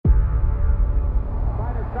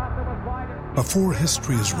Before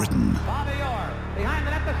history is written,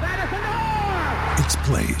 it's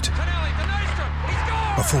played.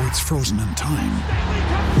 Before it's frozen in time,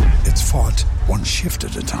 it's fought one shift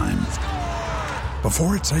at a time.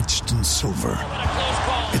 Before it's etched in silver,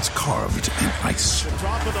 it's carved in ice.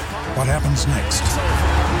 What happens next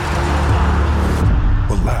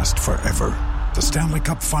will last forever. The Stanley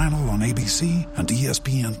Cup Final on ABC and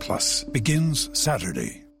ESPN Plus begins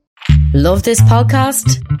Saturday. Love this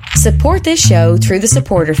podcast? Support this show through the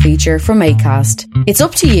supporter feature from Acast. It's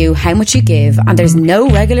up to you how much you give and there's no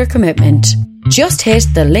regular commitment. Just hit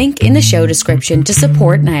the link in the show description to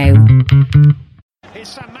support now. Here's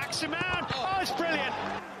Sam Maximan. Oh, it's brilliant.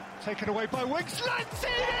 Taken away by Wicks.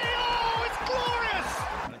 Lanzini. Oh, it's glorious.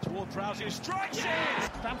 And toward Prowse, who strikes it.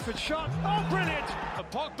 Bamford shot. Oh, brilliant.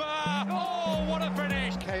 And Pogba. Oh, what a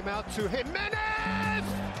finish. Came out to Jimenez.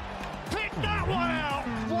 Picked that one out.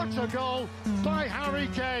 What a goal by Harry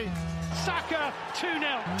Kane. Saka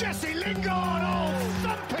 2-0. Jesse Lingard. Oh,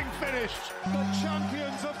 thumping finish. The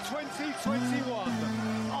champions of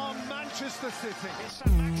 2021 are Manchester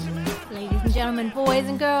City. Ladies and gentlemen, boys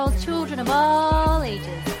and girls, children of all ages,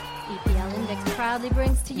 EPL Index proudly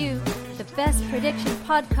brings to you the best prediction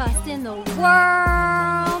podcast in the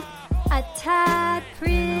world, A Tad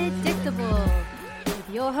Predictable, with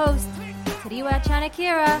your host, Tariwa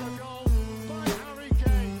Chanakira.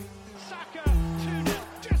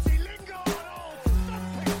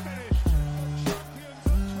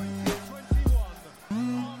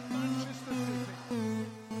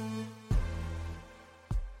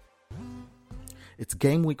 It's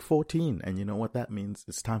game week 14, and you know what that means.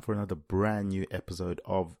 It's time for another brand new episode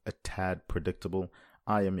of A Tad Predictable.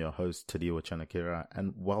 I am your host, Tadiwa Chanakira,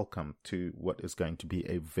 and welcome to what is going to be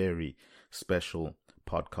a very special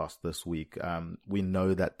podcast this week. We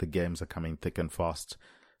know that the games are coming thick and fast,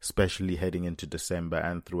 especially heading into December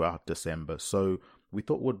and throughout December. So we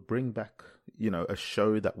thought we'd bring back, a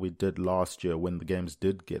show that we did last year when the games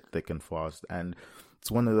did get thick and fast. And it's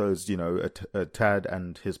one of those, a Tad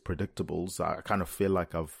and his predictables. I kind of feel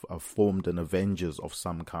like I've formed an Avengers of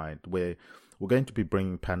some kind, where we're going to be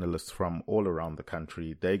bringing panelists from all around the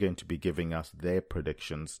country. They're going to be giving us their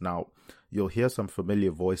predictions. Now, you'll hear some familiar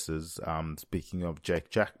voices. Speaking of Jake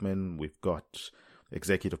Jackman, we've got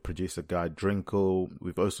executive producer Guy Drinkle.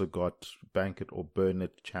 We've also got Bank It or Burn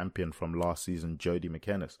It champion from last season, Jody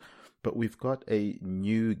McKennis. But we've got a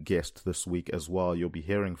new guest this week as well. You'll be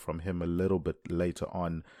hearing from him a little bit later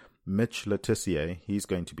on. Mitch Letitia, he's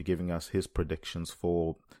going to be giving us his predictions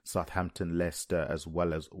for Southampton, Leicester, as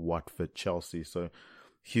well as Watford, Chelsea. So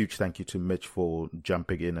huge thank you to Mitch for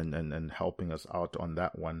jumping in and helping us out on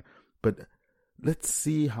that one. But let's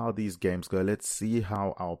see how these games go. Let's see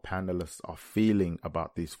how our panelists are feeling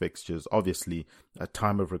about these fixtures. Obviously, at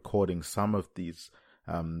time of recording, some of these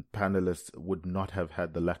panelists would not have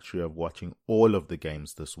had the luxury of watching all of the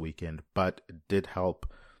games this weekend, but it did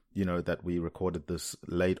help, that we recorded this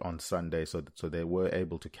late on Sunday, so they were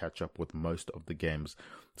able to catch up with most of the games.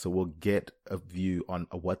 So we'll get a view on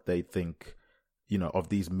what they think, of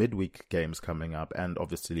these midweek games coming up, and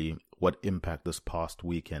obviously what impact this past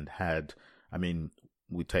weekend had. I mean,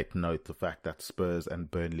 we take note the fact that Spurs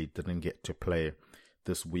and Burnley didn't get to play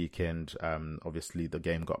this weekend. Obviously the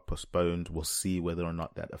game got postponed. We'll see whether or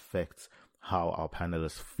not that affects how our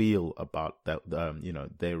panelists feel about that,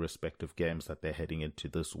 their respective games that they're heading into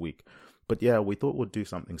this week. But yeah, we thought we'd do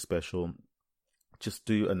something special. Just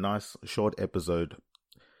do a nice short episode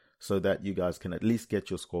so that you guys can at least get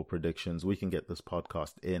your score predictions. We can get this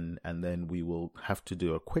podcast in, and then we will have to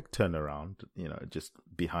do a quick turnaround, just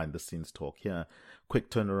behind the scenes talk here. Quick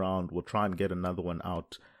turnaround. We'll try and get another one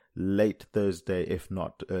out late Thursday, if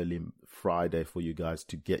not early Friday, for you guys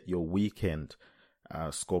to get your weekend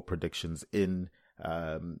score predictions in.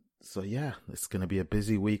 So yeah, it's going to be a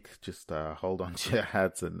busy week. Just hold on to your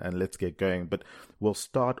hats and let's get going. But we'll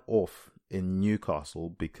start off in Newcastle,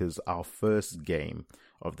 because our first game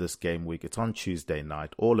of this game week, it's on Tuesday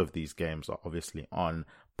night. All of these games are obviously on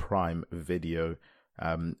Prime Video.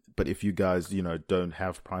 But if you guys, don't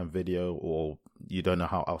have Prime Video, or you don't know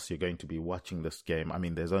how else you're going to be watching this game, I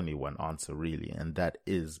mean, there's only one answer really, and that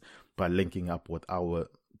is by linking up with our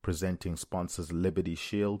presenting sponsors, Liberty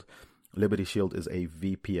Shield. Liberty Shield is a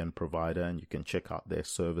VPN provider, and you can check out their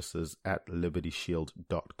services at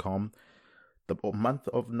libertyshield.com. The month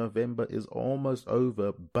of November is almost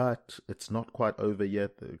over, but it's not quite over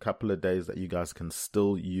yet. There are a couple of days that you guys can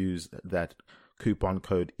still use that coupon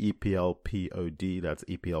code EPLPOD, that's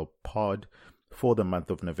EPLPOD, for the month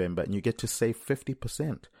of November, and you get to save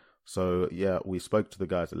 50%. So yeah, we spoke to the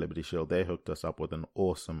guys at Liberty Shield. They hooked us up with an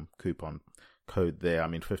awesome coupon code there. I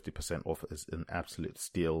mean, 50% off is an absolute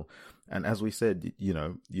steal. And as we said, you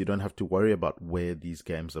know, you don't have to worry about where these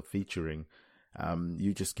games are featuring.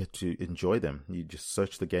 You just get to enjoy them. You just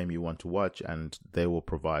search the game you want to watch and they will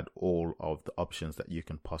provide all of the options that you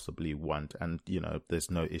can possibly want. And, you know, there's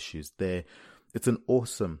no issues there. It's an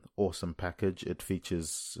awesome package. It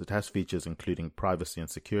has features including privacy and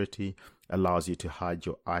security, allows you to hide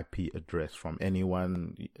your IP address from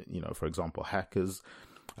anyone, you know, for example, hackers.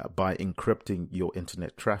 By encrypting your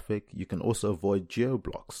internet traffic, you can also avoid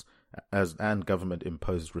geo-blocks and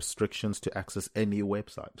government-imposed restrictions to access any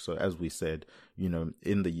website. So as we said, you know,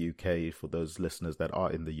 in the UK, for those listeners that are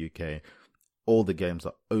in the UK, all the games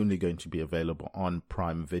are only going to be available on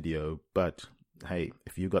Prime Video. But hey,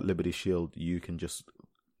 if you've got Liberty Shield, you can just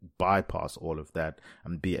bypass all of that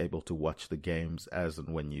and be able to watch the games as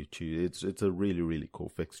and when you choose. It's a really, really cool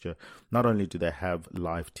fixture. Not only do they have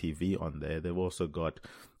live TV on there, they've also got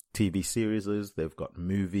TV series, they've got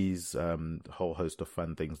movies, a whole host of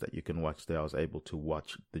fun things that you can watch there. I was able to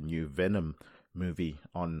watch the new Venom movie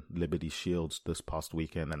on Liberty Shield this past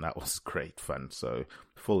weekend, and that was great fun. So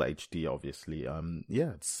full HD, obviously.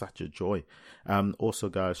 Yeah, it's such a joy. Also,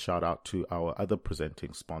 guys, shout out to our other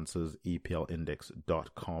presenting sponsors,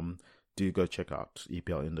 EPLindex.com. Do go check out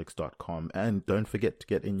EPLindex.com, and don't forget to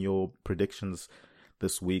get in your predictions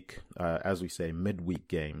this week. As we say, midweek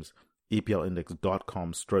games.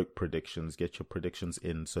 EPLindex.com/predictions. Get your predictions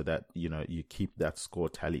in so that, you know, you keep that score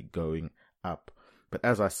tally going up. But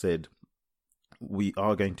as I said, we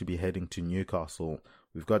are going to be heading to Newcastle.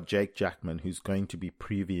 We've got Jake Jackman, who's going to be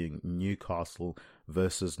previewing Newcastle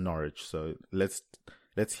versus Norwich. So let's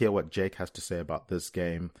hear what Jake has to say about this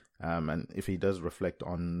game, and if he does reflect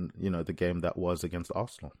on, you know, the game that was against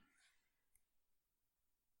Arsenal.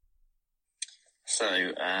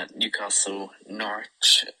 So, Newcastle,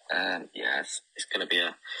 Norwich, it's going to be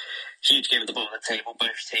a huge game at the bottom of the table.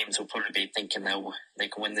 Both teams will probably be thinking they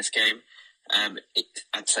can win this game.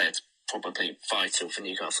 I'd say it's probably vital for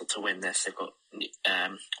Newcastle to win this.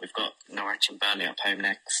 We've got Norwich and Burnley up home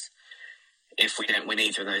next. If we don't win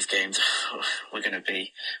either of those games, we're going to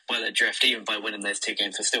be well adrift. Even by winning those two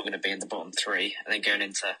games, we're still going to be in the bottom three. And then going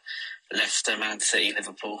into Leicester, Man City,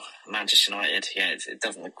 Liverpool, Manchester United, it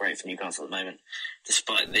doesn't look great for Newcastle at the moment.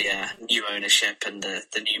 Despite the new ownership and the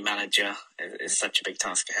new manager, it's such a big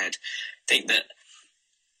task ahead. I think that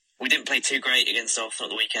we didn't play too great against Arsenal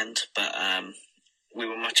at the weekend, but we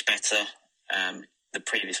were much better the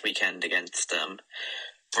previous weekend against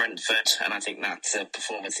Brentford, and I think that's a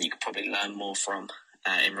performance that you could probably learn more from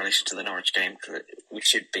in relation to the Norwich game, because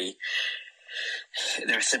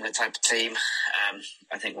they're a similar type of team.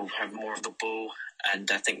 I think we'll have more of the ball, and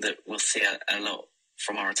I think that we'll see a lot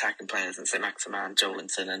from our attacking players, and say Maximan,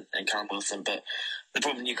 Joelinton and Callum Wilson. But the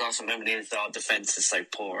problem with Newcastle at the moment is that our defence is so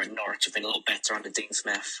poor, and Norwich have been a lot better under Dean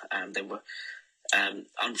Smith. They were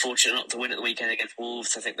unfortunate not to win at the weekend against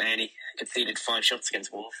Wolves. I think they only conceded 5 shots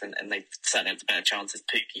against Wolves, and they certainly had the better chances.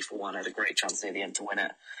 Pukki, for one, had a great chance near the end to win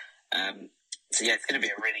it. So it's going to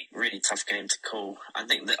be a really, really tough game to call. I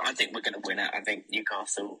think we're going to win it. I think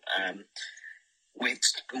Newcastle, with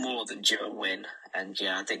more than due a win, and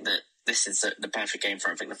I think that this is the perfect game for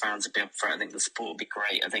it. I think the fans will be up for it. I think the support will be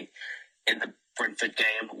great. I think in the Brentford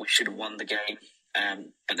game, we should have won the game.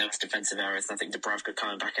 But there was defensive errors, and I think Dubravka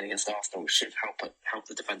coming back in against Arsenal should help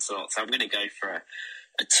the defence a lot. So I'm going to go for a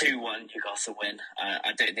 2-1 Newcastle win.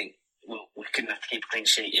 I don't think we couldn't have to keep a clean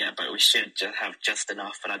sheet yet, but we should have just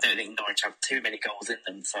enough. And I don't think Norwich have too many goals in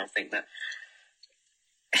them. So I think that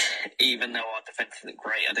even though our defence isn't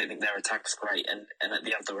great, I don't think their attack's great. And at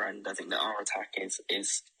the other end, I think that our attack is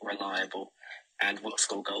reliable and will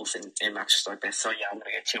score goals in matches like this. So I'm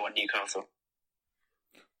going to go 2-1 Newcastle.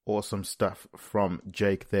 Awesome stuff from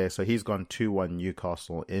Jake there. So he's gone 2-1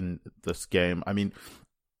 Newcastle in this game. I mean,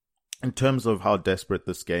 in terms of how desperate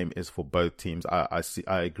this game is for both teams, I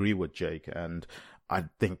agree with Jake, and I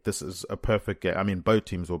think this is a perfect game. I mean, both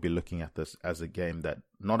teams will be looking at this as a game that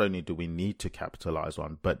not only do we need to capitalize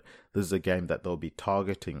on, but this is a game that they'll be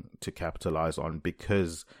targeting to capitalize on,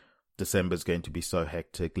 because December is going to be so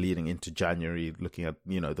hectic leading into January. Looking at,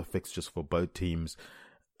 the fixtures for both teams,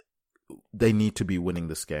 they need to be winning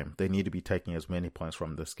this game. They need to be taking as many points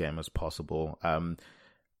from this game as possible. In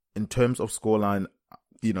terms of scoreline,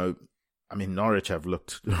 Norwich have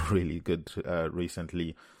looked really good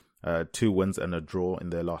recently. 2 wins and a draw in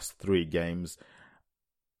their last 3 games.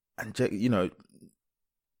 And,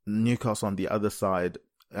 Newcastle on the other side,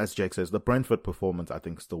 as Jake says, the Brentford performance, I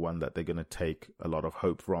think, is the one that they're going to take a lot of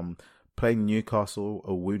hope from. Playing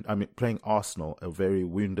playing Arsenal, a very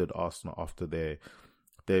wounded Arsenal after their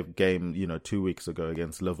game, 2 weeks ago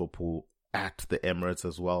against Liverpool. at the Emirates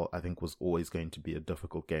as well, I think was always going to be a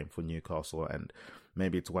difficult game for Newcastle. And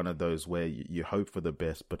maybe it's one of those where you hope for the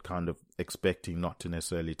best, but kind of expecting not to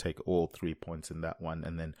necessarily take all 3 points in that one,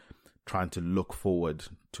 and then trying to look forward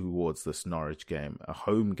towards this Norwich game, a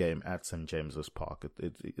home game at St. James's Park.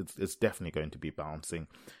 It's definitely going to be bouncing,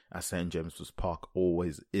 as St. James's Park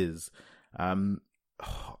always is.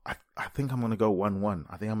 I think I'm going to go 1-1.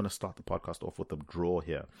 I think I'm going to start the podcast off with a draw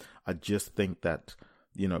here. I just think that,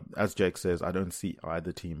 you know, as Jake says, I don't see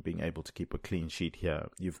either team being able to keep a clean sheet here.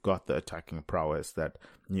 You've got the attacking prowess that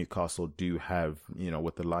Newcastle do have, you know,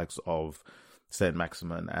 with the likes of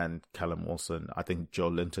Saint-Maximin and Callum Wilson. I think Joe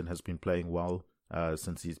Linton has been playing well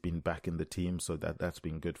since he's been back in the team, so that's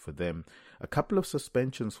been good for them. A couple of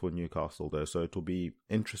suspensions for Newcastle though, so it'll be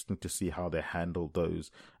interesting to see how they handle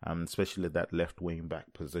those, especially that left wing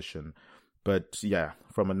back position. But yeah,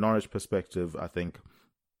 from a Norwich perspective, I think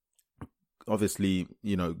obviously,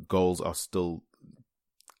 you know, goals are still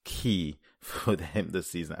key for them this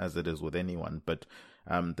season, as it is with anyone, but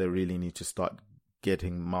they really need to start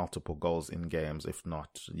getting multiple goals in games. If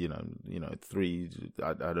not, you know, 3,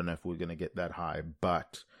 I don't know if we're going to get that high,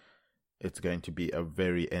 but it's going to be a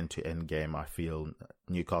very end-to-end game. I feel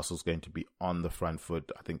Newcastle's going to be on the front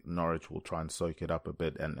foot. I think Norwich will try and soak it up a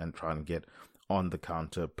bit and try and get on the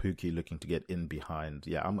counter. Pukki looking to get in behind.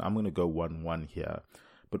 Yeah, I'm going to go 1-1 here.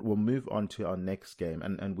 But we'll move on to our next game,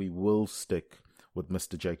 and we will stick with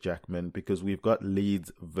Mr. Jake Jackman, because we've got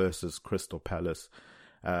Leeds versus Crystal Palace.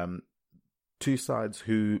 Two sides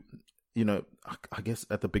who, you know, I guess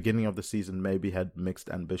at the beginning of the season maybe had mixed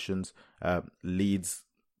ambitions. Leeds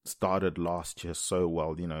started last year so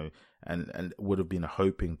well, you know, and would have been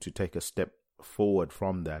hoping to take a step forward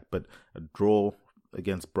from that. But a draw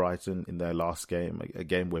against Brighton in their last game, a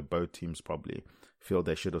game where both teams probably feel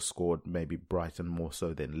they should have scored, maybe Brighton more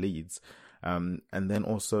so than Leeds. And then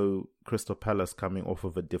also Crystal Palace coming off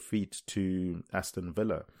of a defeat to Aston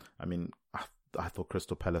Villa. I mean, I thought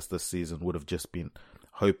Crystal Palace this season would have just been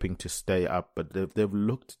hoping to stay up, but they've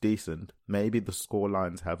looked decent. Maybe the score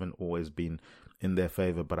lines haven't always been in their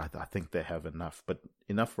favour, but I think they have enough. But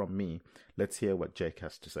enough from me. Let's hear what Jake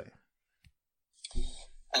has to say.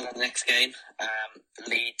 And then the next game,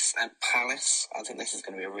 Leeds and Palace. I think this is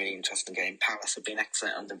going to be a really interesting game. Palace have been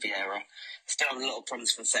excellent under Vieira. Still having a lot of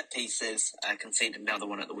problems from set pieces. Conceded another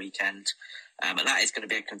one at the weekend. And that is going to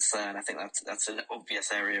be a concern. I think that's an obvious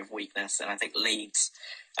area of weakness. And I think Leeds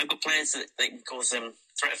have got players that can cause them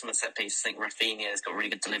threat from a set piece. I think Rafinha has got really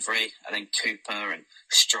good delivery. I think Cooper and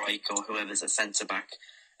Strike or whoever's a centre-back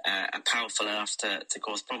are powerful enough to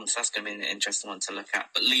cause problems. That's going to be an interesting one to look at.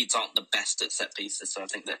 But Leeds aren't the best at set pieces, so I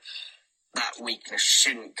think that weakness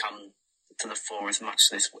shouldn't come to the fore as much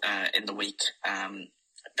in the week.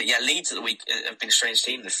 But yeah, Leeds at the week have been a strange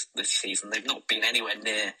team this season. They've not been anywhere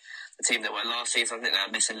near the team they were last season. I think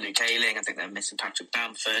they're missing Luke Ayling. I think they're missing Patrick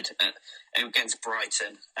Bamford. Against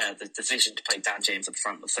Brighton, the decision to play Dan James up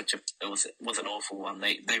front was was an awful one.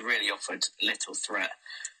 They really offered little threat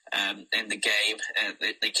in the game.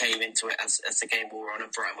 They came into it as the game wore on,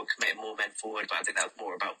 and Brighton were committing more men forward, but I think that was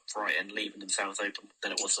more about Brighton leaving themselves open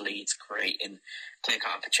than it was Leeds creating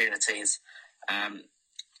clear-cut opportunities.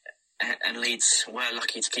 And Leeds were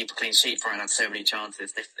lucky to keep a clean sheet. Brighton had so many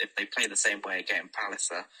chances. If they play the same way again, Palace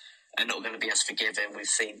are not going to be as forgiving. We've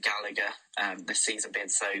seen Gallagher this season being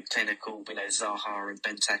so clinical. We know Zaha and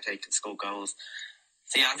Benteke can score goals.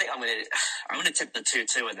 So yeah, I think I'm going to tip the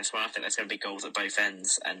 2-2 in this one. I think there's going to be goals at both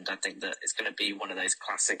ends, and I think that it's going to be one of those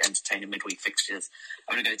classic entertaining midweek fixtures.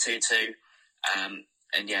 I'm going to go 2-2,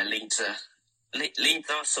 and yeah, Leeds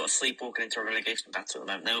are sort of sleepwalking into a relegation battle at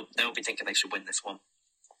the moment. They'll be thinking they should win this one,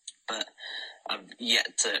 but I'm yet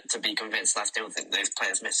to be convinced. I still think those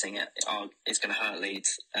players missing is going to hurt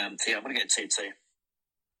Leeds. So yeah, I'm going to go 2-2.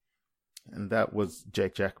 And that was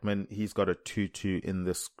Jake Jackman. He's got a 2-2 in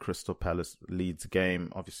this Crystal Palace Leeds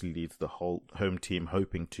game. Obviously, Leeds, the whole home team,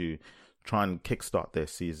 hoping to try and kickstart their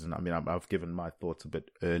season. I mean, I've given my thoughts a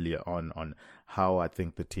bit earlier on how I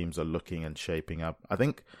think the teams are looking and shaping up. I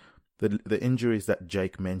think the injuries that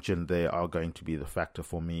Jake mentioned there are going to be the factor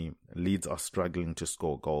for me. Leeds are struggling to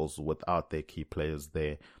score goals without their key players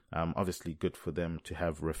there. Obviously, good for them to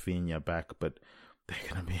have Rafinha back, but they're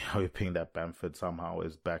going to be hoping that Bamford somehow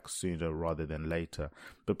is back sooner rather than later.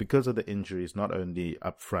 But because of the injuries, not only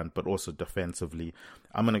up front, but also defensively,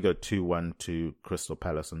 I'm going to go 2-1 to Crystal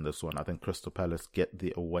Palace in this one. I think Crystal Palace get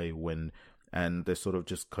the away win, and they sort of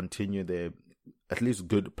just continue their at least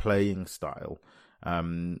good playing style,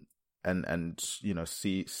 and you know,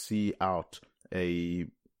 see out a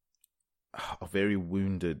very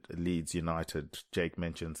wounded Leeds United. Jake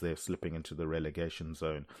mentions they're slipping into the relegation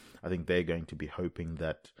zone. I think they're going to be hoping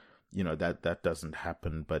that that doesn't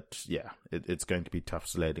happen. But yeah, it's going to be tough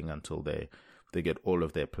sledding until they get all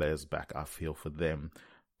of their players back, I feel, for them.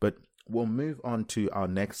 But we'll move on to our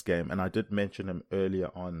next game. And I did mention him earlier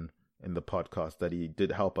on in the podcast that he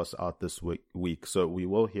did help us out this week. So we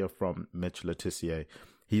will hear from Mitch Letitia.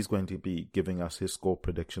 He's going to be giving us his score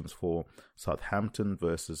predictions for Southampton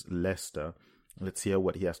versus Leicester. Let's hear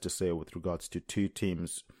what he has to say with regards to two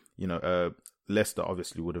teams. Leicester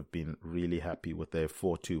obviously would have been really happy with their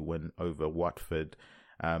 4-2 win over Watford.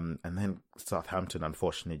 And then Southampton,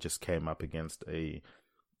 unfortunately, just came up against a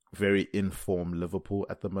very informed Liverpool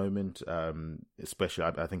at the moment. Especially,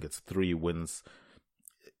 I think it's 3 wins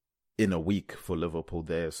in a week for Liverpool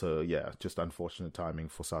there. So, yeah, just unfortunate timing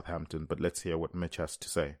for Southampton. But let's hear what Mitch has to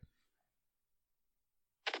say.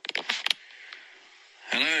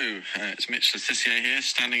 Hello, it's Mitch Letitia here,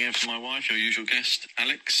 standing in for my wife, your usual guest,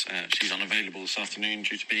 Alex. She's unavailable this afternoon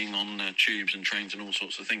due to being on tubes and trains and all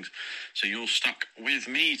sorts of things. So you're stuck with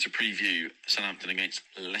me to preview Southampton against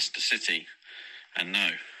Leicester City. And no,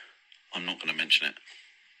 I'm not going to mention it.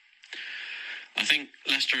 I think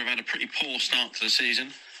Leicester have had a pretty poor start to the season.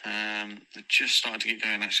 They've just started to get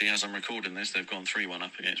going, actually, as I'm recording this. They've gone 3-1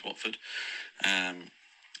 up against Watford.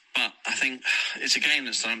 But I think it's a game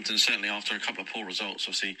that Southampton, certainly after a couple of poor results,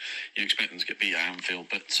 obviously you expect them to get beat at Anfield,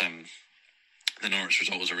 but the Norwich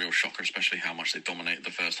result was a real shocker, especially how much they dominated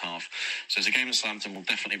the first half. So it's a game that Southampton will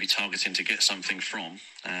definitely be targeting to get something from.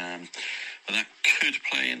 But that could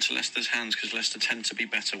play into Leicester's hands, because Leicester tend to be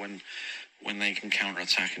better when they can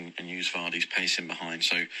counter-attack and use Vardy's pace in behind.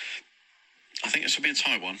 So I think this will be a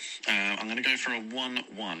tight one. I'm going to go for a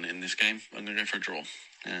 1-1 in this game. I'm going to go for a draw.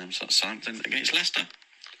 So that's Southampton against Leicester.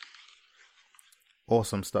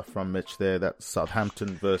 Awesome stuff from Mitch there. That's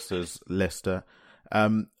Southampton versus Leicester. A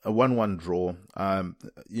 1-1 draw.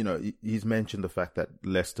 He's mentioned the fact that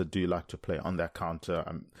Leicester do like to play on their counter.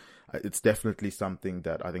 It's definitely something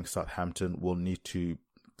that I think Southampton will need to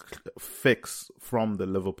fix from the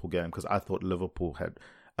Liverpool game, because I thought Liverpool had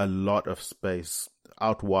a lot of space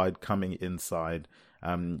out wide coming inside.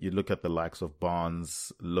 You look at the likes of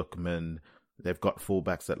Barnes, Lookman, they've got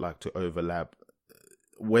fullbacks that like to overlap.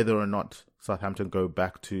 Whether or not Southampton go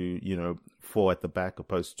back to, 4 at the back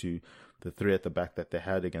opposed to the 3 at the back that they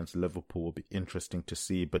had against Liverpool will be interesting to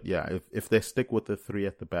see. But yeah, if they stick with the 3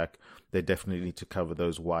 at the back, they definitely need to cover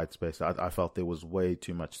those wide spaces. I felt there was way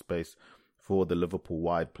too much space for the Liverpool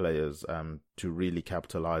wide players to really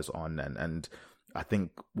capitalize on. And I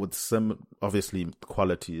think with some, obviously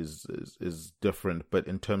quality is different, but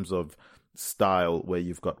in terms of style, where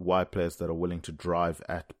you've got wide players that are willing to drive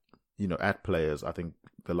at players, I think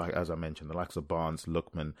as I mentioned, the likes of Barnes,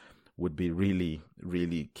 Lookman would be really,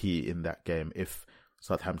 really key in that game if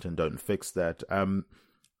Southampton don't fix that. And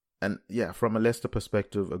yeah, from a Leicester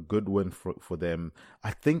perspective, a good win for them.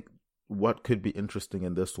 I think what could be interesting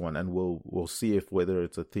in this one, and we'll see whether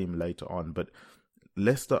it's a theme later on, but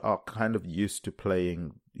Leicester are kind of used to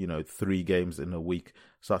playing, 3 games in a week.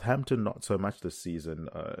 Southampton, not so much this season.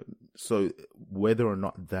 So whether or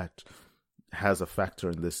not that has a factor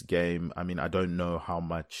in this game, I mean, I don't know how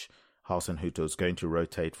much Hasenhüttl is going to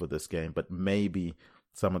rotate for this game, but maybe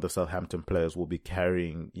some of the Southampton players will be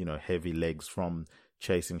carrying, heavy legs from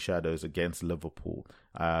chasing shadows against Liverpool.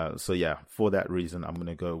 So yeah, for that reason, I'm going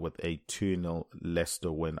to go with a 2-0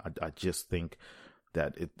 Leicester win. I just think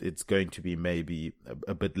that it's going to be maybe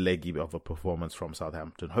a bit leggy of a performance from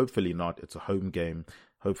Southampton. Hopefully not. It's a home game.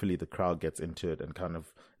 Hopefully the crowd gets into it and kind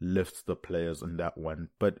of lifts the players in that one.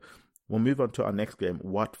 But we'll move on to our next game,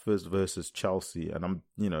 Watford versus Chelsea. And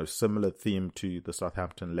I'm, similar theme to the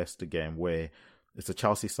Southampton-Leicester game, where it's a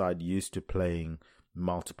Chelsea side used to playing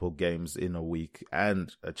multiple games in a week,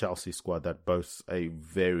 and a Chelsea squad that boasts a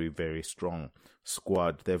very, very strong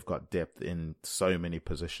squad. They've got depth in so many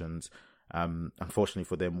positions. Unfortunately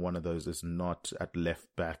for them, one of those is not at left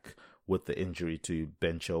back with the injury to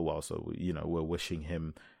Ben Chilwell. So, we're wishing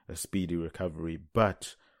him a speedy recovery.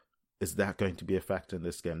 But is that going to be a factor in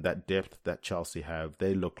this game? That depth that Chelsea have,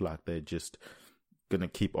 they look like they're just going to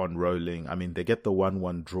keep on rolling. I mean, they get the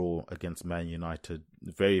 1-1 draw against Man United.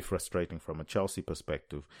 Very frustrating from a Chelsea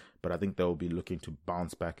perspective, but I think they'll be looking to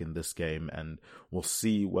bounce back in this game, and we'll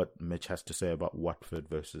see what Mitch has to say about Watford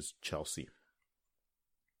versus Chelsea.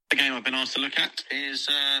 The game I've been asked to look at is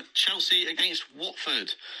Chelsea against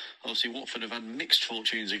Watford. Obviously, Watford have had mixed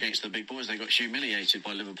fortunes against the big boys. They got humiliated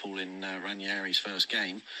by Liverpool in Ranieri's first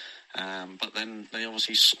game. But then they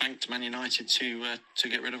obviously spanked Man United to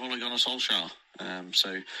get rid of Ole Gunnar Solskjaer.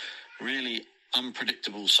 So really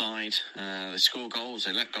unpredictable side. They score goals,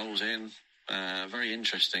 they let goals in. Very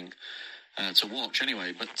interesting to watch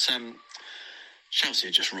anyway. But Chelsea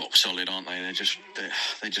are just rock solid, aren't they?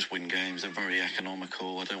 They just win games. They're very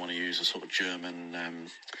economical. I don't want to use a sort of German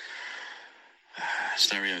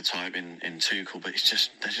stereotype in Tuchel, but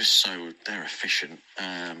they're efficient.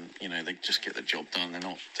 They just get the job done. They're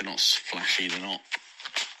not flashy. They're not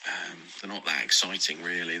that exciting,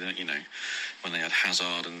 really. When they had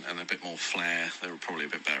Hazard and a bit more flair, they were probably a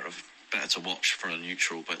bit better to watch for a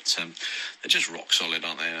neutral. But they're just rock solid,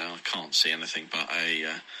 aren't they? I can't see anything but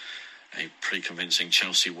a pretty convincing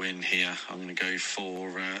Chelsea win here. I'm going to go for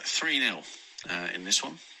 3-0 in this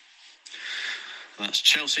one. And that's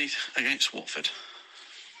Chelsea against Watford.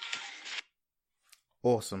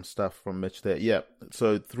 Awesome stuff from Mitch there. Yeah,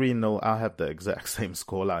 so 3-0, I have the exact same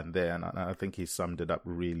scoreline there, and I think he summed it up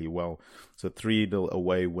really well. So 3-0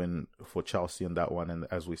 away win for Chelsea in that one, and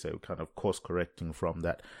as we say, kind of course-correcting from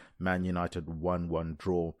that Man United 1-1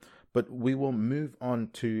 draw. But we will move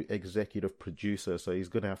on to executive producer, so he's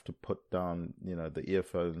going to have to put down, the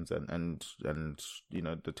earphones and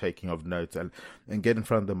the taking of notes and get in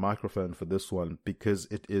front of the microphone for this one, because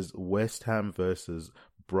it is West Ham versus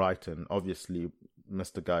Brighton. Obviously,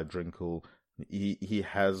 Mr. Guy Drinkle, he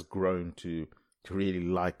has grown to really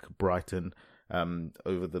like Brighton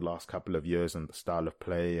over the last couple of years and the style of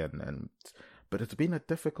play, but it's been a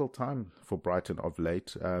difficult time for Brighton of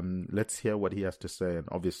late. Let's hear what he has to say. And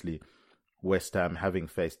obviously, West Ham having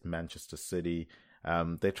faced Manchester City,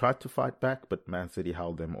 they tried to fight back, but Man City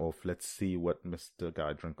held them off. Let's see what Mr.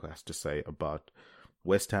 Guy Drinkle has to say about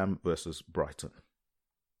West Ham versus Brighton.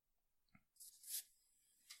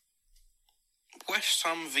 West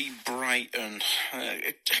Ham v Brighton.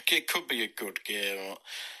 It could be a good game.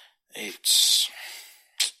 It's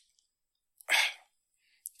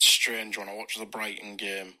strange when I watched the Brighton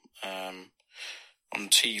game on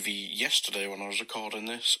TV yesterday when I was recording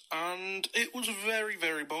this, and it was very,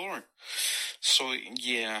 very boring. So,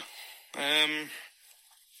 yeah. They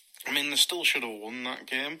still should have won that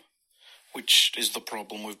game, which is the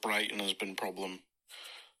problem with Brighton, has been a problem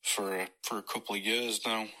for a couple of years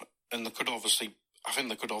now. And they could obviously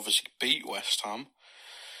beat West Ham,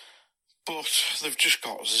 but they've just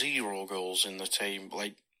got 0 goals in the team.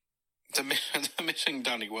 Like, they're missing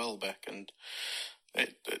Danny Welbeck, and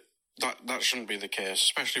that shouldn't be the case,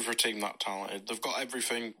 especially for a team that talented. They've got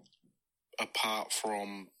everything apart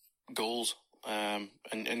from goals, and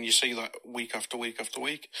you see that week after week after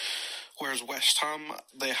week. Whereas West Ham,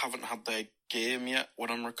 they haven't had their game yet when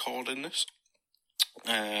I'm recording this.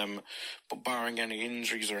 But barring any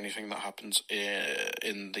injuries or anything that happens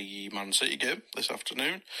in the Man City game this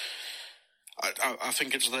afternoon, I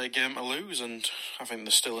think it's their game to lose, and I think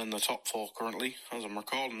they're still in the top 4 currently as I'm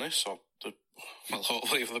recording this. So,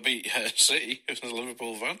 hopefully if they beat City, as a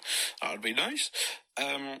Liverpool fan, that would be nice.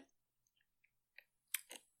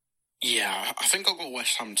 Yeah, I think I'll go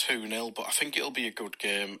West Ham 2-0, but I think it'll be a good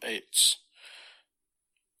game. It's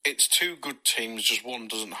 2 good teams, just one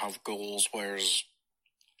doesn't have goals, whereas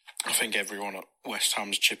I think everyone at West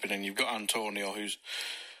Ham's chipping in. You've got Antonio, who's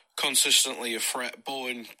consistently a threat.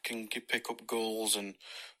 Bowen can pick up goals, and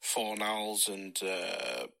Fornals and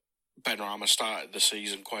Benrahma started the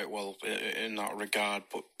season quite well in that regard,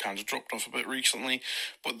 but kind of dropped off a bit recently.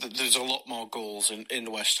 But there's a lot more goals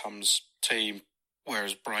in West Ham's team,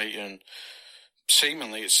 whereas Brighton,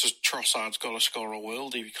 seemingly it's just Trossard's got to score a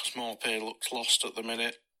worldie because Maupay looks lost at the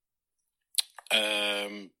minute.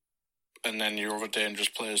 And then your other dangerous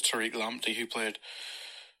players, Tariq Lamptey, who played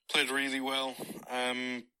really well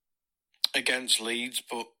against Leeds,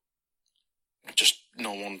 but just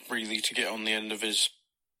no one really to get on the end of his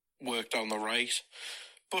work down the right.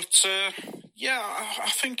 But,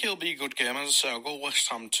 I think it'll be a good game. As I say, I'll go West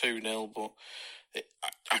Ham 2-0, but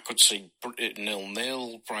I could see it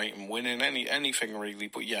 0-0, Brighton winning, anything really.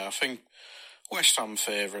 But, yeah, I think West Ham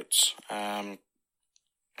favourites.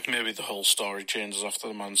 Maybe the whole story changes after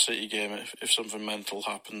the Man City game if something mental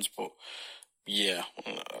happens, but yeah,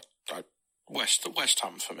 West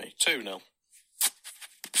Ham for me, 2-0.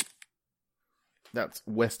 That's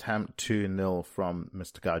West Ham 2-0 from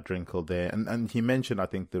Mr. Guy Drinkle there, and he mentioned, I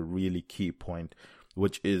think, the really key point,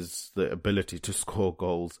 which is the ability to score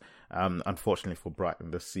goals. Unfortunately for Brighton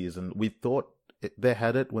this season, we thought they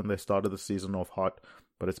had it when they started the season off hot,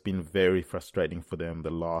 but it's been very frustrating for them the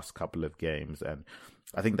last couple of games, and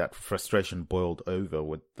I think that frustration boiled over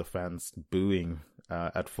with the fans booing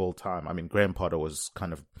at full time. I mean, Graham Potter was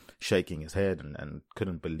kind of shaking his head and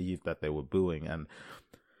couldn't believe that they were booing, and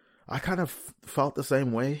I kind of felt the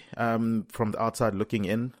same way from the outside looking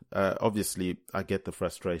in. Obviously, I get the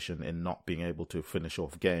frustration in not being able to finish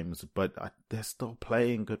off games, but they're still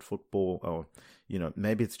playing good football. Or,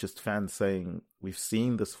 maybe it's just fans saying, we've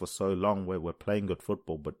seen this for so long where we're playing good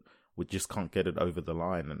football, but we just can't get it over the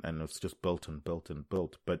line, and it's just built and built and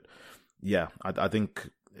built. But yeah, I think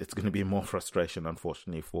it's going to be more frustration,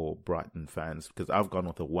 unfortunately, for Brighton fans, because I've gone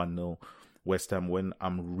with a 1-0 West Ham win.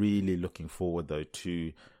 I'm really looking forward, though,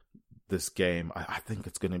 to this game. I think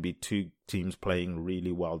it's going to be two teams playing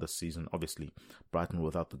really well this season. Obviously, Brighton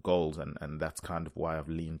without the goals, and that's kind of why I've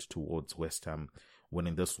leaned towards West Ham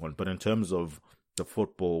winning this one. But in terms of the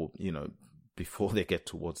football, before they get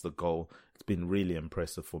towards the goal, it's been really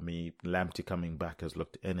impressive for me. Lamptey coming back has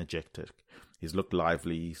looked energetic. He's looked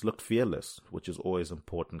lively. He's looked fearless, which is always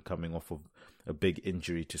important coming off of a big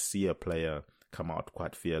injury, to see a player come out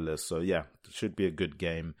quite fearless. So yeah, it should be a good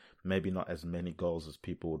game. Maybe not as many goals as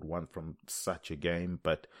people would want from such a game,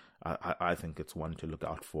 but I think it's one to look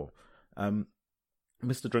out for. Mr.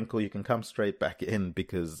 Drinkle, you can come straight back in,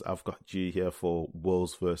 because I've got you here for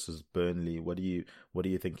Wolves versus Burnley. What are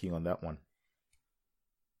you thinking on that one?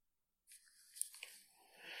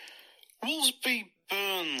 Wolves beat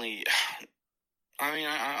Burnley. I mean,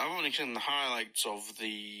 I've only seen the highlights of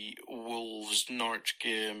the Wolves-Norwich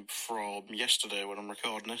game from yesterday when I'm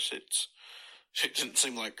recording this. It didn't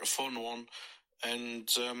seem like a fun one. And,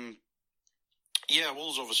 yeah,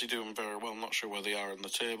 Wolves obviously doing very well. I'm not sure where they are in the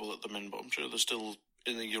table at the minute, but I'm sure they're still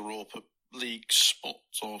in the Europa League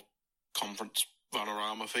spots or conference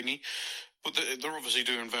Vanarama thingy. But they're obviously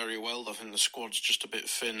doing very well. I think the squad's just a bit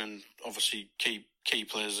thin, and obviously key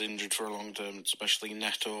players injured for a long term, especially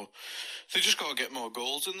Neto. They just got to get more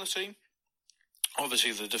goals in the team.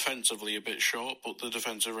 Obviously, they're defensively a bit short, but the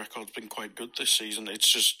defensive record's been quite good this season.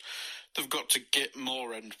 It's just they've got to get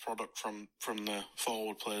more end product from the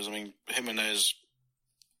forward players. I mean, Jimenez,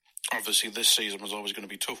 obviously this season was always going to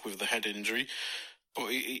be tough with the head injury, but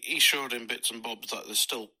he showed in bits and bobs that there's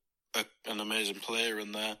still an amazing player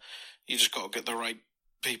in there. You just got to get the right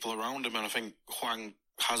people around him, and I think Hwang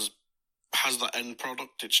has that end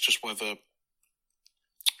product. It's just whether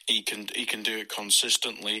he can do it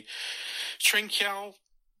consistently. Trincao,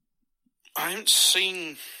 I don't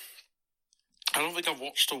think I've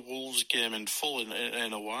watched a Wolves game in full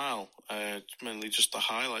in a while. Mainly just the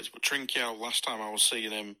highlights. But Trincao, last time I was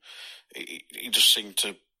seeing him, he just seemed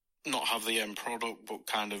to not have the end product, but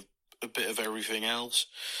kind of a bit of everything else.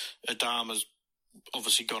 Adama's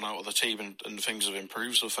obviously gone out of the team, and things have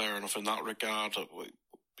improved, so fair enough in that regard.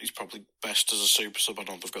 He's probably best as a super sub. I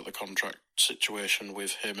know they've got the contract situation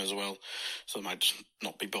with him as well, so they might just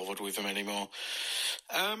not be bothered with him anymore.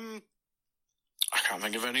 I can't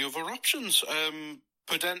think of any other options.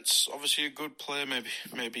 Podence, obviously a good player.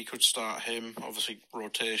 Maybe you could start him. Obviously,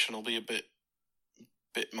 rotation will be a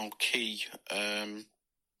bit more key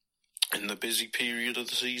in the busy period of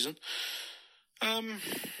the season.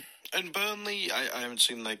 And Burnley, I haven't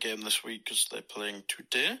seen their game this week because they're playing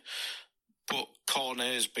today. But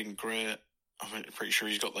Cornet's been great. I'm pretty sure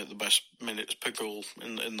he's got like the best minutes per goal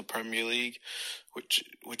in the Premier League, which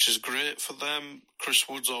is great for them. Chris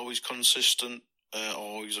Wood's always consistent,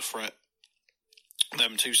 always a threat.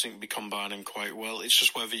 Them two seem to be combining quite well. It's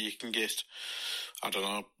just whether you can get, I don't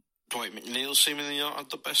know, Dwight McNeil seemingly not had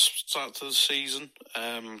the best start to the season.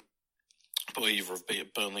 But either have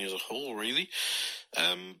beat Burnley as a whole, really.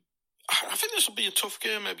 I think this will be a tough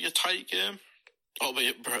game, maybe a tight game.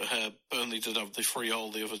 Albeit Burnley did have the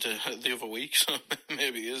 3-3 the other week, so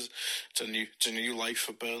maybe it is. It's a new life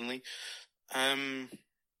for Burnley.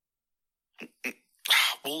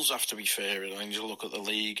 Wolves have to be fair, and you look at the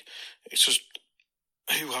league. It's just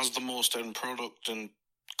who has the most end product, and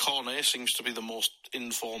Cornet seems to be the most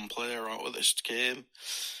informed player out of this game.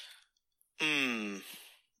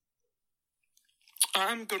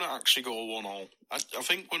 I'm going to actually go 1-1. I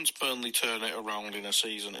think once Burnley turn it around in a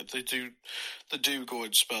season, they do go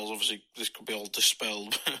in spells. Obviously, this could be all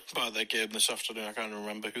dispelled by their game this afternoon. I can't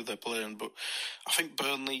remember who they're playing, but I think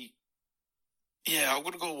Burnley, I'm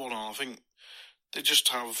going to go 1-1. I think they just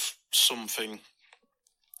have something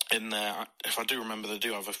in there. If I do remember, they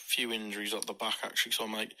do have a few injuries at the back, actually, so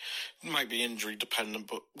it might be injury dependent,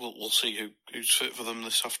 but we'll see who's fit for them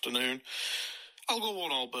this afternoon. I'll go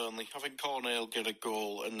 1-1 Burnley. I think Cornet will get a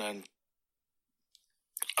goal, and then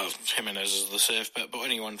Jimenez is the safe bet, but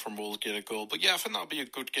anyone from Wolves get a goal. But yeah, I think that'll be a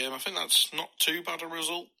good game. I think that's not too bad a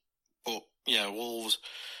result. But yeah, Wolves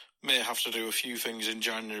may have to do a few things in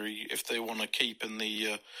January if they want to keep in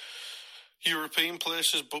the European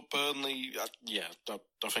places. But Burnley, I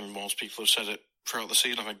think most people have said it throughout the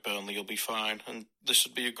season. I think Burnley will be fine, and this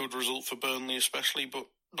would be a good result for Burnley especially, but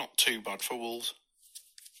not too bad for Wolves.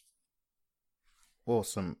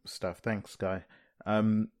 Awesome stuff. Thanks, Guy.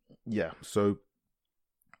 So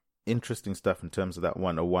interesting stuff in terms of that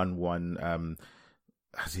one, a 1-1.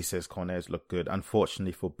 as he says, Cornet's look good.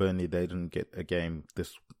 Unfortunately for Burnley, they didn't get a game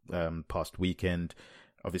this past weekend.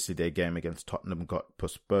 Obviously, their game against Tottenham got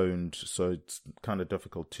postponed, so it's kind of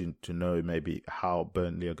difficult to know maybe how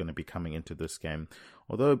Burnley are going to be coming into this game.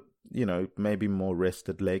 Although, maybe more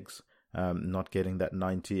rested legs, not getting that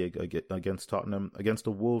 90 against Tottenham, against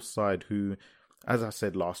a Wolves side who, as I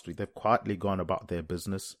said last week, they've quietly gone about their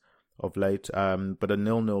business of late. But a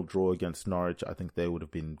 0-0 draw against Norwich, I think they would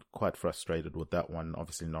have been quite frustrated with that one.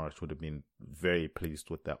 Obviously, Norwich would have been very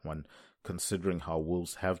pleased with that one, considering how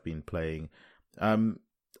Wolves have been playing.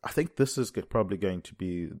 I think this is probably going to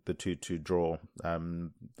be the 2-2 draw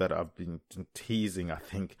that I've been teasing, I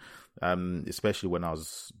think, especially when I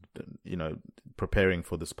was, preparing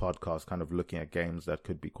for this podcast, kind of looking at games that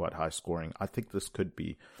could be quite high scoring. I think this could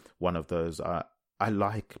be one of those. I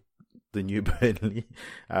like the new Burnley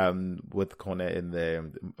with Cornet in there,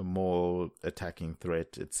 a more attacking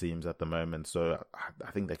threat, it seems, at the moment. So I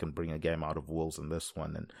think they can bring a game out of Wolves in this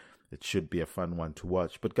one, and it should be a fun one to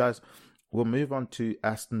watch. But guys, we'll move on to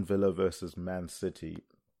Aston Villa versus Man City.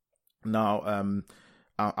 Now,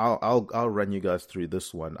 I'll run you guys through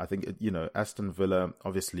this one. I think, Aston Villa,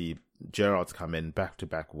 obviously, Gerrard's come in,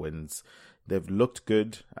 back-to-back wins. They've looked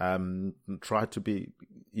good, tried to be,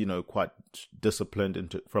 quite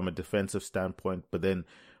disciplined from a defensive standpoint, but then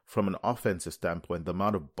from an offensive standpoint, the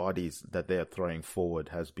amount of bodies that they are throwing forward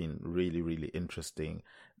has been really, really interesting.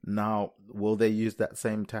 Now, will they use that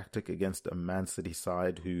same tactic against a Man City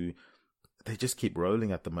side who they just keep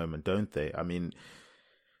rolling at the moment, don't they? I mean,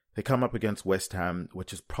 they come up against West Ham,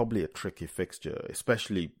 which is probably a tricky fixture,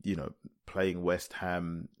 especially, playing West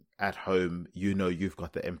Ham at home. You've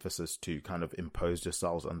got the emphasis to kind of impose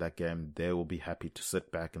yourselves on that game. They will be happy to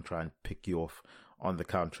sit back and try and pick you off on the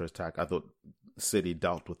counter-attack. I thought City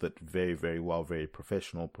dealt with it very, very well, very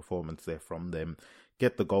professional performance there from them.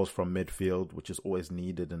 Get the goals from midfield, which is always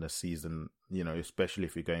needed in a season, especially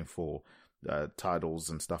if you're going for titles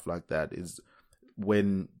and stuff like that, is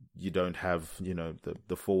when you don't have,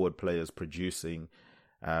 the forward players producing.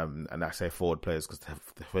 And I say forward players because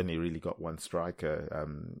they've only really got one striker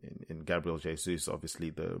in Gabriel Jesus. Obviously,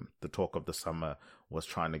 the talk of the summer was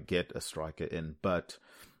trying to get a striker in, but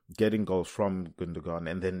getting goals from Gundogan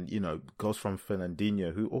and then, goals from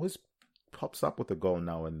Fernandinho, who always pops up with a goal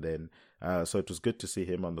now and then. So it was good to see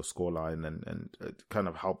him on the scoreline, and it kind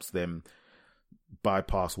of helps them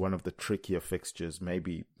bypass one of the trickier fixtures.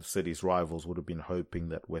 Maybe City's rivals would have been hoping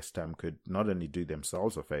that West Ham could not only do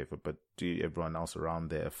themselves a favour, but do everyone else around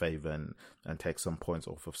there a favour and take some points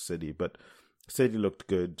off of City. But City looked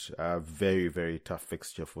good. Very, very tough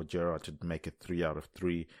fixture for Gerrard to make it 3 out of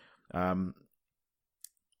 3. I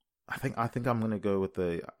think I'm going to go with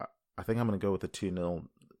the 2-0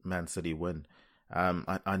 Man City win.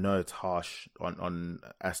 I know it's harsh on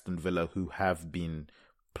Aston Villa, who have been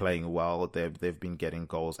playing well. They've been getting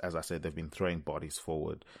goals. As I said, they've been throwing bodies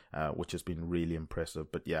forward, which has been really impressive.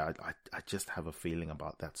 But yeah, I just have a feeling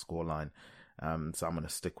about that scoreline. So I'm going to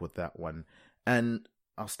stick with that one. And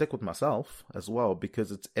I'll stick with myself as well, because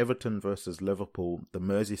it's Everton versus Liverpool, the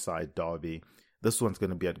Merseyside derby. This one's going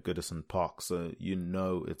to be at Goodison Park, so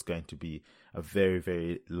it's going to be a very,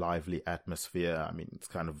 very lively atmosphere. I mean, it's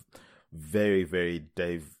kind of very, very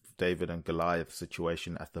David and Goliath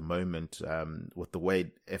situation at the moment, with the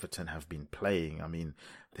way Everton have been playing. I mean,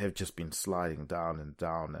 they've just been sliding down and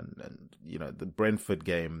down, and the Brentford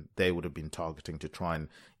game, they would have been targeting to try and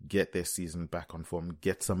get their season back on form,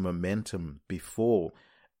 get some momentum before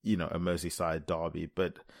a Merseyside derby.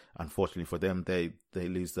 But unfortunately for them, they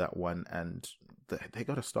lose that one, and they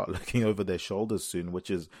got to start looking over their shoulders soon,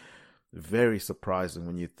 which is very surprising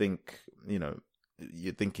when you think,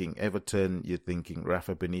 you're thinking Everton, you're thinking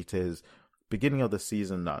Rafa Benitez. Beginning of the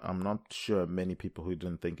season, I'm not sure many people who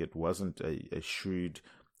didn't think it wasn't a shrewd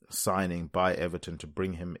signing by Everton to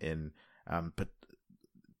bring him in. But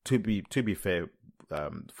to be fair,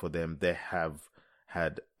 for them, they have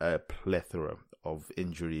had a plethora of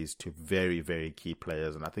injuries to very, very key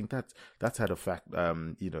players, and I think that's had a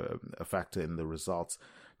factor in the results.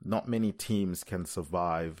 Not many teams can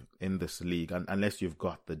survive in this league unless you've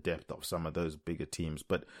got the depth of some of those bigger teams.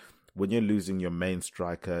 But when you're losing your main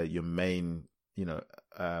striker, your main,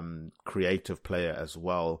 creative player as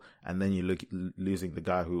well, and then you're losing the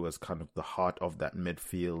guy who was kind of the heart of that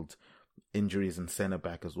midfield, injuries and centre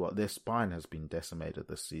back as well. Their spine has been decimated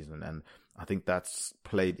this season, and I think that's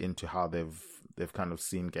played into how they've kind of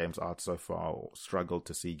seen games out so far, or struggled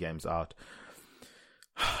to see games out.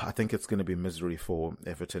 I think it's going to be misery for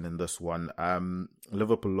Everton in this one.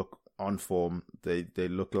 Liverpool look on form. They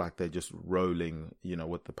look like they're just rolling,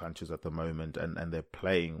 with the punches at the moment, and they're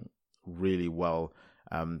playing really well.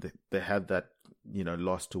 They had that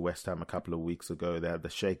lost to West Ham a couple of weeks ago. They had the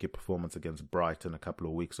shaky performance against Brighton a couple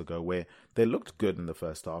of weeks ago where they looked good in the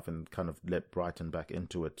first half and kind of let Brighton back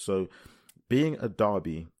into it. So being a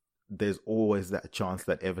derby, there's always that chance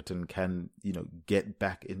that Everton can, get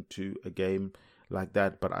back into a game like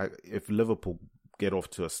that. But if Liverpool get off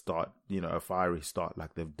to a start, a fiery start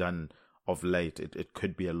like they've done of late, it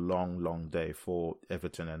could be a long, long day for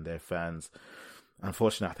Everton and their fans.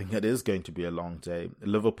 Unfortunately, I think it is going to be a long day.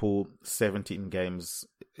 Liverpool, 17 games,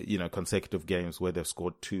 consecutive games where they've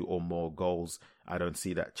scored 2 or more goals. I don't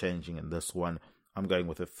see that changing in this one. I'm going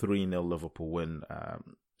with a 3-0 Liverpool win.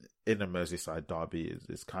 In a Merseyside derby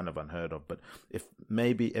is kind of unheard of. But if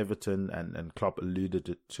maybe Everton and Klopp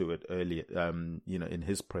alluded to it earlier, in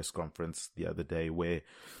his press conference the other day, where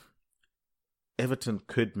Everton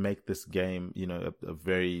could make this game, a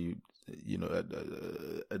very,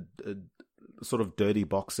 a sort of dirty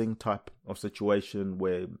boxing type of situation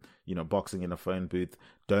where, boxing in a phone booth,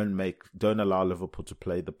 don't allow Liverpool to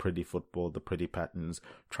play the pretty football, the pretty patterns,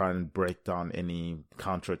 try and break down any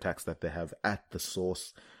counterattacks that they have at the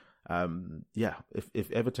source.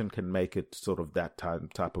 If Everton can make it sort of that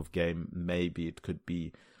type of game, maybe it could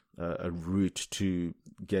be a route to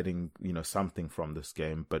getting, something from this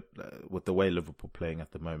game. But with the way Liverpool playing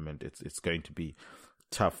at the moment, it's going to be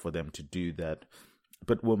tough for them to do that.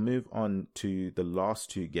 But we'll move on to the last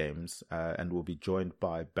 2 games, and we'll be joined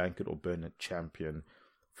by Bank It or Burn It champion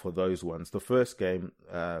for those ones. The first game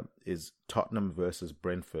is Tottenham versus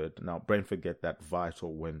Brentford. Now, Brentford get that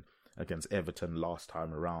vital win against Everton last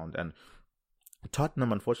time around, and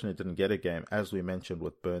Tottenham unfortunately didn't get a game. As we mentioned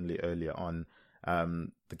with Burnley earlier on,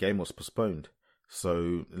 the game was postponed.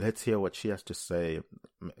 So let's hear what she has to say.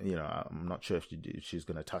 I'm not sure if she's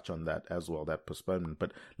going to touch on that as well, that postponement,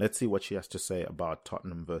 but let's see what she has to say about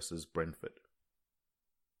Tottenham versus Brentford.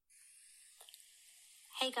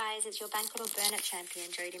 Hey guys, it's your Bank It or Burn It champion,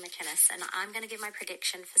 Jodie McInnes, and I'm going to give my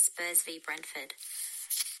prediction for Spurs v Brentford.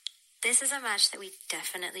 This is a match that we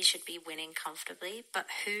definitely should be winning comfortably, but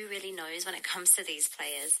who really knows when it comes to these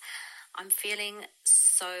players? I'm feeling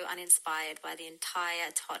so uninspired by the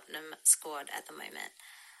entire Tottenham squad at the moment.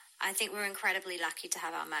 I think we're incredibly lucky to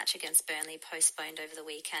have our match against Burnley postponed over the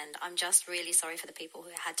weekend. I'm just really sorry for the people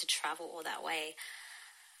who had to travel all that way.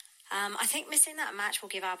 I think missing that match will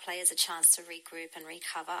give our players a chance to regroup and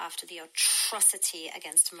recover after the atrocity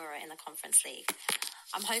against Mura in the Conference League.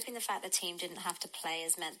 I'm hoping the fact the team didn't have to play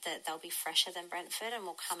has meant that they'll be fresher than Brentford and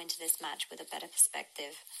will come into this match with a better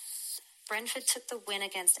perspective. Brentford took the win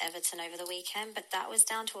against Everton over the weekend, but that was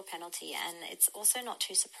down to a penalty, and it's also not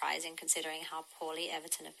too surprising considering how poorly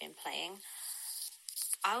Everton have been playing.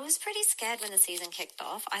 I was pretty scared when the season kicked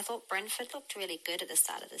off. I thought Brentford looked really good at the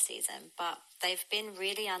start of the season, but they've been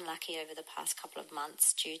really unlucky over the past couple of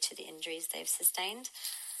months due to the injuries they've sustained.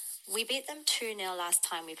 We beat them 2-0 last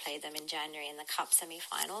time we played them in January in the Cup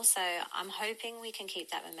semi-final, so I'm hoping we can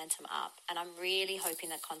keep that momentum up, and I'm really hoping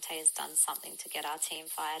that Conte has done something to get our team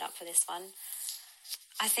fired up for this one.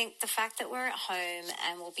 I think the fact that we're at home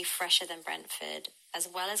and will be fresher than Brentford, as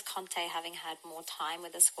well as Conte having had more time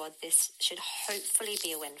with the squad, this should hopefully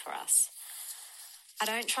be a win for us. I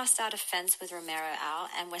don't trust our defence with Romero out,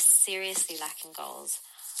 and we're seriously lacking goals.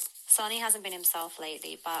 Sonny hasn't been himself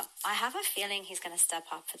lately, but I have a feeling he's going to step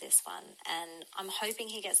up for this one, and I'm hoping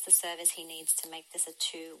he gets the service he needs to make this a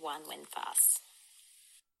 2-1 win for us.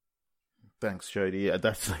 Thanks, Jodie.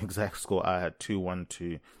 That's the exact score I had, 2-1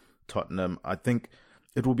 to Tottenham. I think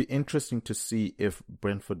it will be interesting to see if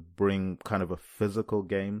Brentford bring kind of a physical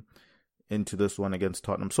game into this one against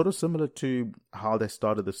Tottenham, sort of similar to how they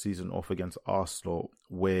started the season off against Arsenal,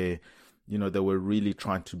 where they were really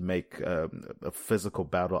trying to make a physical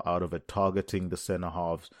battle out of it, targeting the centre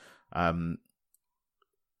halves. That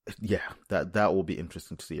will be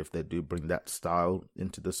interesting to see if they do bring that style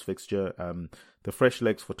into this fixture. The fresh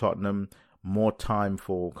legs for Tottenham, more time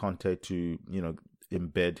for Conte to,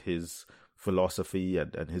 embed his philosophy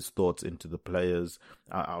and his thoughts into the players.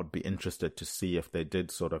 I would be interested to see if they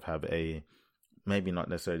did sort of have maybe not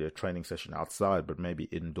necessarily a training session outside, but maybe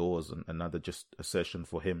indoors, and another just a session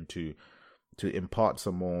for him to impart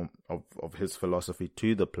some more of his philosophy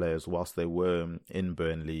to the players whilst they were in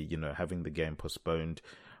Burnley, having the game postponed.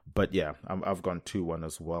 But yeah, I've gone 2-1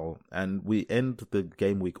 as well. And we end the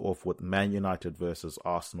game week off with Man United versus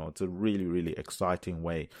Arsenal. It's a really, really exciting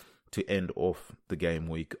way to end off the game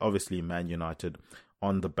week. Obviously, Man United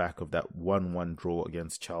on the back of that 1-1 draw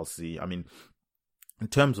against Chelsea. I mean, in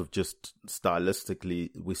terms of just stylistically,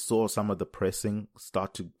 we saw some of the pressing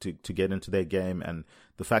start to get into their game, and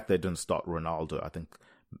the fact they didn't start Ronaldo, I think,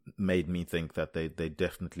 made me think that they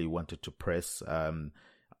definitely wanted to press. And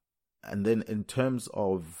then in terms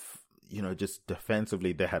of, just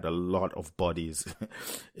defensively, they had a lot of bodies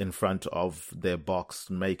in front of their box,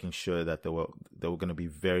 making sure that they were going to be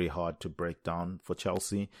very hard to break down for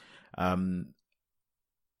Chelsea. The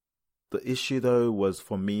issue, though, was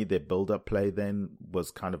for me, their build-up play then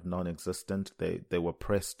was kind of non-existent. They were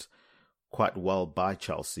pressed quite well by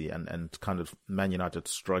Chelsea, and kind of Man United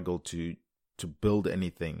struggled to build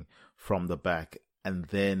anything from the back. And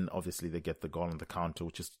then obviously they get the goal on the counter,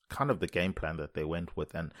 which is kind of the game plan that they went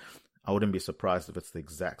with. And I wouldn't be surprised if it's the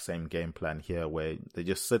exact same game plan here, where they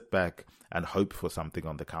just sit back and hope for something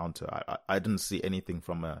on the counter. I didn't see anything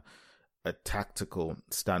from a tactical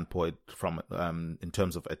standpoint from in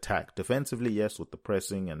terms of attack. Defensively, yes, with the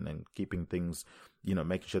pressing and keeping things,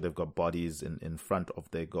 making sure they've got bodies in front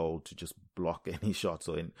of their goal to just block any shots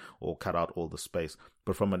or cut out all the space.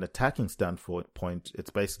 But from an attacking standpoint,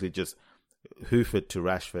 it's basically just hoof it to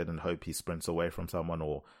Rashford and hope he sprints away from someone,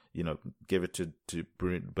 or give it to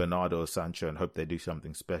Bernardo or Sancho and hope they do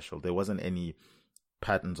something special. There wasn't any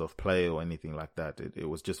patterns of play or anything like that. It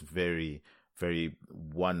was just very, very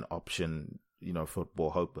one option,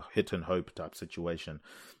 football, hit and hope type situation.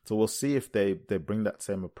 So we'll see if they bring that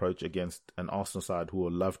same approach against an Arsenal side who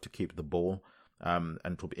will love to keep the ball. And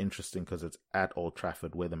it will be interesting because it's at Old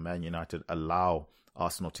Trafford, where the Man United allow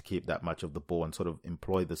Arsenal to keep that much of the ball and sort of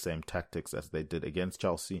employ the same tactics as they did against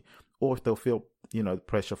Chelsea, or if they'll feel,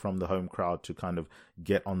 pressure from the home crowd to kind of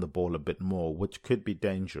get on the ball a bit more, which could be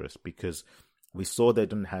dangerous because we saw they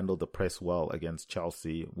didn't handle the press well against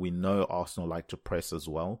Chelsea. We know Arsenal like to press as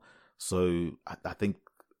well. So I think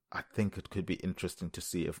it could be interesting to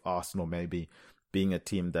see if Arsenal, maybe being a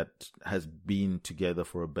team that has been together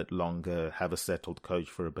for a bit longer, have a settled coach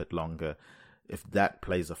for a bit longer, if that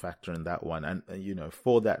plays a factor in that one. And,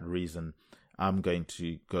 for that reason, I'm going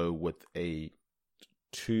to go with a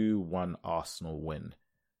 2-1 Arsenal win.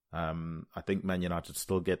 I think Man United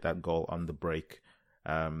still get that goal on the break.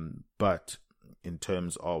 But in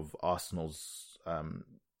terms of Arsenal's,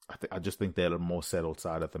 I just think they're a more settled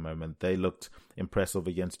side at the moment. They looked impressive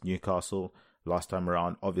against Newcastle last time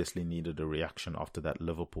around, obviously needed a reaction after that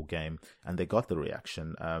Liverpool game, and they got the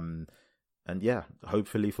reaction. And yeah,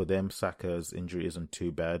 hopefully for them, Saka's injury isn't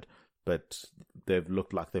too bad, but they've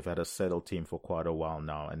looked like they've had a settled team for quite a while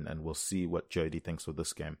now, and we'll see what Jody thinks of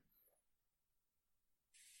this game.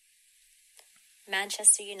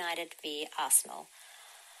 Manchester United v Arsenal.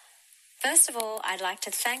 First of all, I'd like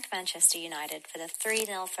to thank Manchester United for the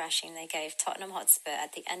 3-0 thrashing they gave Tottenham Hotspur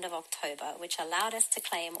at the end of October, which allowed us to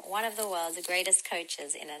claim one of the world's greatest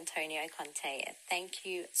coaches in Antonio Conte. Thank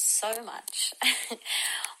you so much.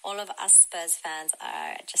 All of us Spurs fans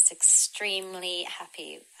are just extremely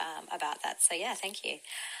happy about that. So yeah, thank you.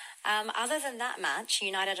 Other than that match,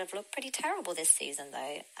 United have looked pretty terrible this season,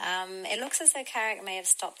 though. It looks as though Carrick may have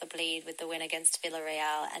stopped the bleed with the win against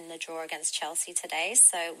Villarreal and the draw against Chelsea today,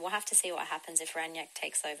 so we'll have to see what happens if Rangnick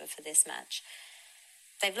takes over for this match.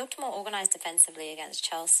 They've looked more organised defensively against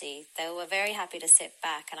Chelsea. They were very happy to sit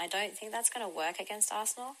back, and I don't think that's going to work against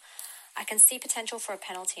Arsenal. I can see potential for a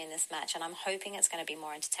penalty in this match, and I'm hoping it's going to be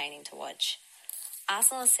more entertaining to watch.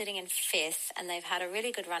 Arsenal is sitting in 5th, and they've had a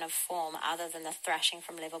really good run of form other than the thrashing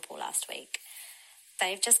from Liverpool last week.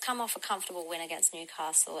 They've just come off a comfortable win against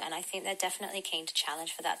Newcastle, and I think they're definitely keen to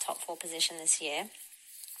challenge for that top 4 position this year.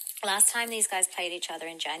 Last time these guys played each other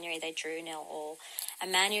in January, they drew 0-0,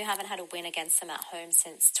 and Man U haven't had a win against them at home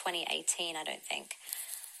since 2018, I don't think.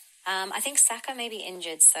 I think Saka may be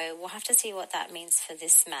injured, so we'll have to see what that means for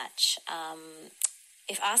this match.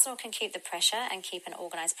 If Arsenal can keep the pressure and keep an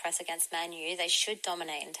organised press against Man U, they should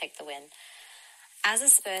dominate and take the win. As a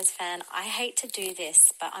Spurs fan, I hate to do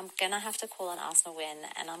this, but I'm going to have to call an Arsenal win,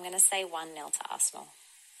 and I'm going to say 1-0 to Arsenal.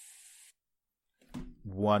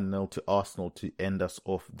 1-0 to Arsenal to end us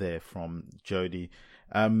off there from Jody.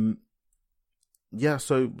 Yeah,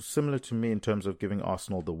 so similar to me in terms of giving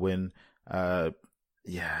Arsenal the win.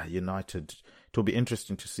 United, it'll be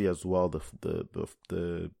interesting to see as well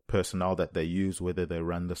the personnel that they use, whether they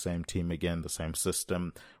run the same team again, the same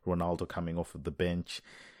system, Ronaldo coming off of the bench.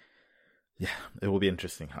 Yeah, it will be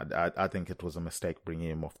interesting. I think it was a mistake bringing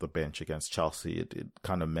him off the bench against Chelsea. It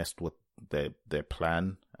kind of messed with their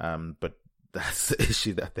plan, but that's the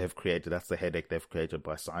issue that they've created. That's the headache they've created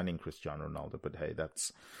by signing Cristiano Ronaldo. But hey,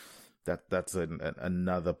 that's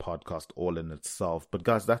another podcast all in itself. But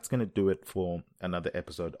guys, that's going to do it for another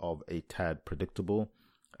episode of A Tad Predictable.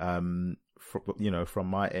 From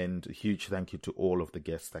my end, a huge thank you to all of the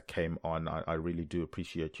guests that came on. I really do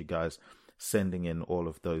appreciate you guys sending in all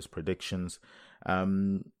of those predictions.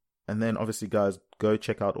 And And then obviously, guys, go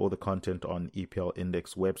check out all the content on EPL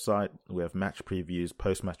Index website. We have match previews,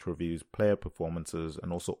 post-match reviews, player performances,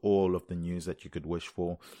 and also all of the news that you could wish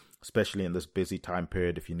for, especially in this busy time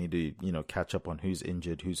period. If you need to, catch up on who's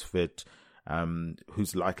injured, who's fit,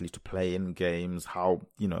 who's likely to play in games, how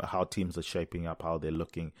teams are shaping up, how they're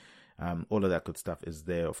looking. All of that good stuff is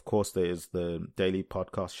there. Of course, there is the daily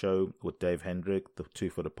podcast show with Dave Hendrick, the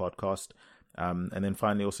 2 Footer podcast. And then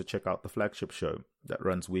finally, also check out the flagship show that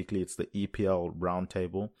runs weekly. It's the EPL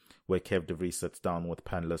Roundtable, where Kev DeVries sits down with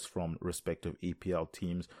panelists from respective EPL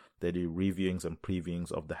teams. They do reviewings and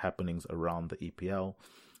previewings of the happenings around the EPL.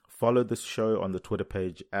 Follow this show on the Twitter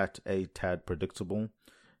page at @ATadPredictable.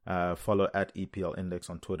 Follow at EPL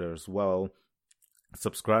Index on Twitter as well.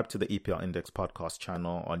 Subscribe to the EPL Index podcast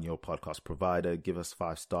channel on your podcast provider. Give us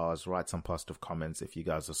 5 stars. Write some positive comments if you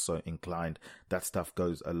guys are so inclined. That stuff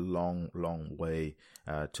goes a long, long way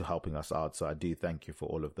to helping us out. So I do thank you for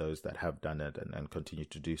all of those that have done it and continue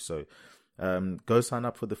to do so. Go sign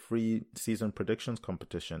up for the free season predictions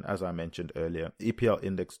competition. As I mentioned earlier,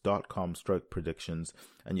 EPLindex.com/predictions,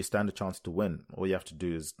 and you stand a chance to win. All you have to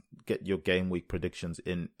do is get your game week predictions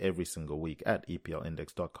in every single week at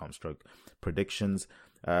EPLindex.com/predictions.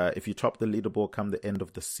 If you top the leaderboard come the end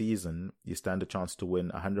of the season, you stand a chance to win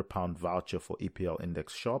a £100 voucher for EPL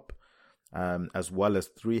Index Shop, as well as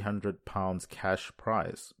 £300 cash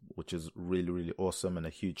prize, which is really, really awesome. And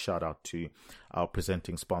a huge shout out to our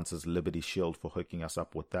presenting sponsors, Liberty Shield, for hooking us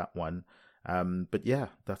up with that one. But yeah,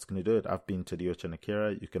 that's going to do it. I've been Tadeo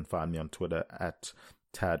Chanakira. You can find me on Twitter at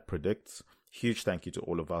TadPredicts. Huge thank you to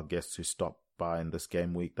all of our guests who stopped by in this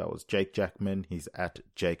game week. That was Jake Jackman. He's at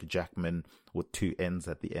Jake Jackman with 2 N's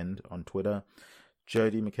at the end on Twitter.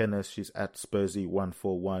 Jodie McKenna, she's at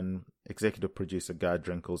Spursy141. Executive producer Guy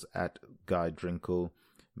Drinkle's at Guy Drinkle.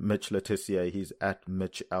 Mitch Letitia, he's at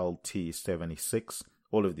MitchLT76.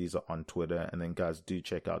 All of these are on Twitter. And then, guys, do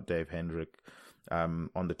check out Dave Hendrick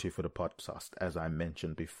on the 2 Footer podcast, as I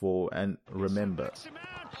mentioned before. And remember,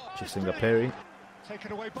 Chisinga Perry,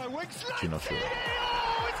 taken away by Wicks. Chino Shura.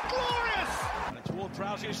 Oh, it's glorious! And toward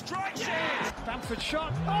Prowse, strikes it! Bamford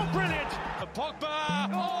shot. Oh, brilliant! And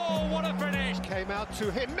Pogba. Oh, what a finish! Came out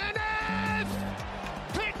to Jimenez!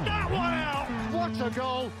 Picked that one out! What a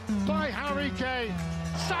goal by Harry Kane!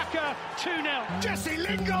 Saka 2-0. Jesse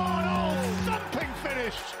Lingard. Oh, thumping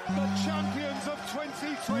finish! The champions of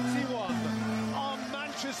 2021 are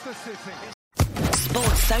Manchester City.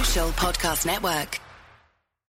 Sports Social Podcast Network.